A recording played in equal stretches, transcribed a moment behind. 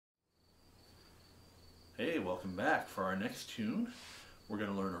Hey, welcome back. For our next tune, we're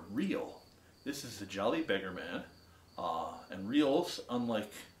going to learn a reel. This is the Jolly Beggarman, and reels,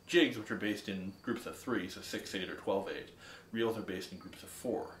 unlike jigs, which are based in groups of 3, so 6/8 or 12/8, reels are based in groups of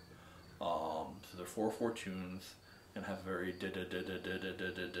 4. So they're 4/4 tunes and have a very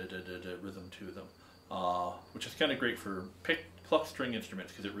rhythm to them, which is kind of great for pluck string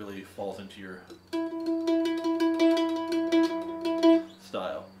instruments because it really falls into your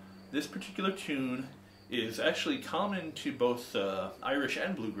style. This particular tune is actually common to both Irish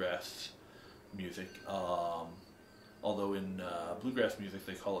and bluegrass music, although in bluegrass music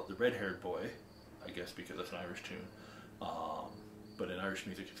they call it the red-haired boy, I guess because it's an Irish tune, but in Irish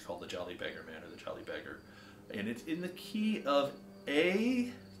music it's called the Jolly Beggarman or the Jolly Beggar, and it's in the key of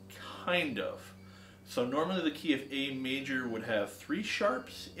A, kind of. So normally the key of A major would have 3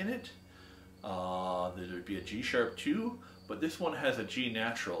 sharps in it. There would be a G sharp 2, but this one has a G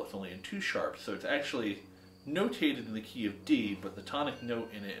natural. It's only in 2 sharps, so it's actually notated in the key of D, but the tonic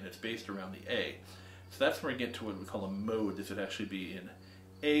note in it, and it's based around the A. So that's where we get to what we call a mode. This would actually be in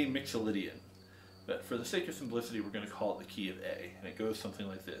A mixolydian. But for the sake of simplicity, we're going to call it the key of A, and it goes something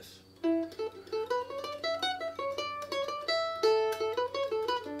like this.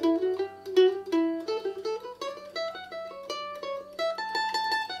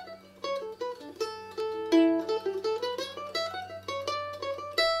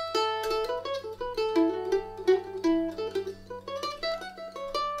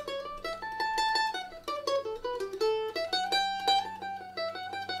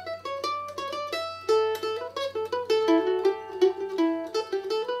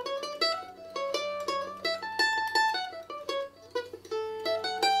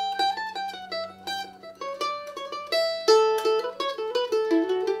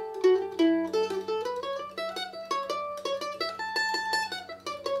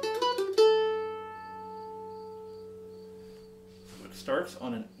 Starts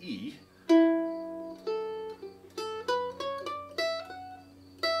on an E, so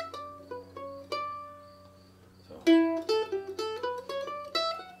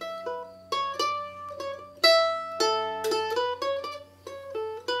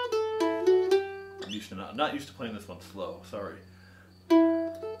I'm not used to playing this one slow, sorry.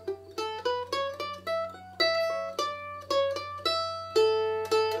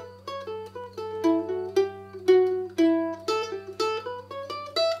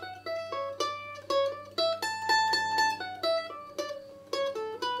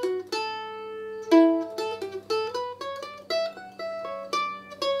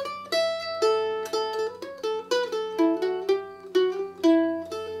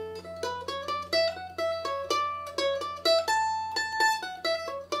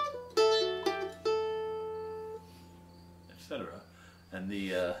 And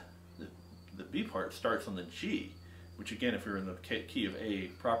the B part starts on the G, which again, if we were in the key of A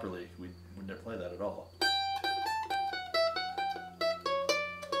properly, we would never play that at all.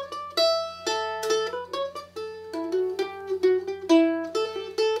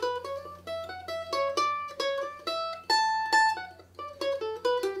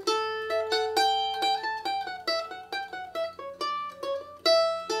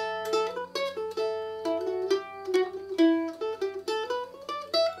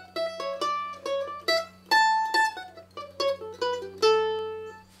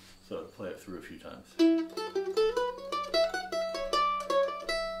 Play it through a few times.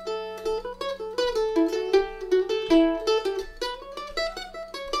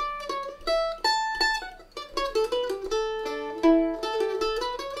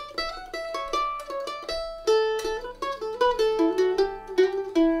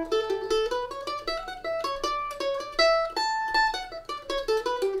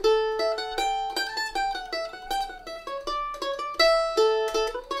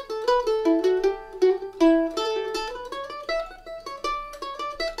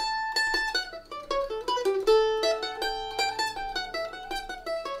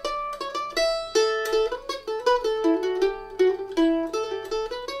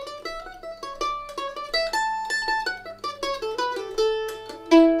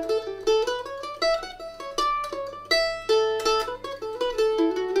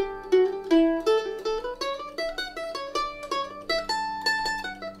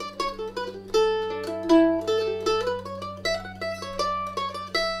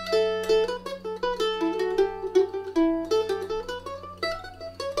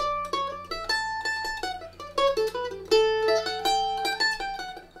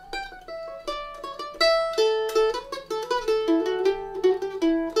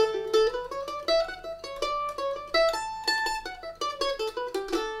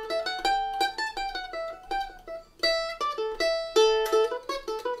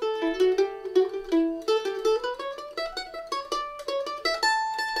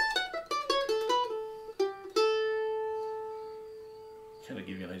 kind of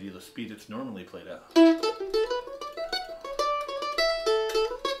give you an idea of the speed it's normally played at.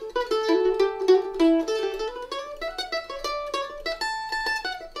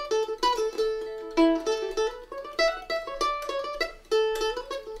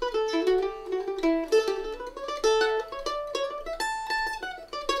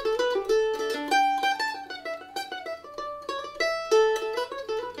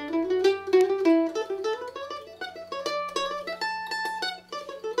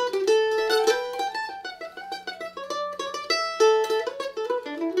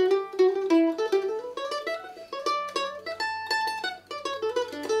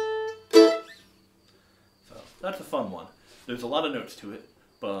 That's a fun one. There's a lot of notes to it,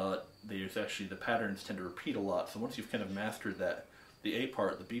 but there's actually, the patterns tend to repeat a lot, so once you've kind of mastered that, the A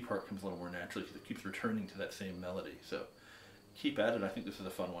part, the B part comes a little more naturally because it keeps returning to that same melody. So keep at it. I think this is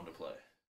a fun one to play.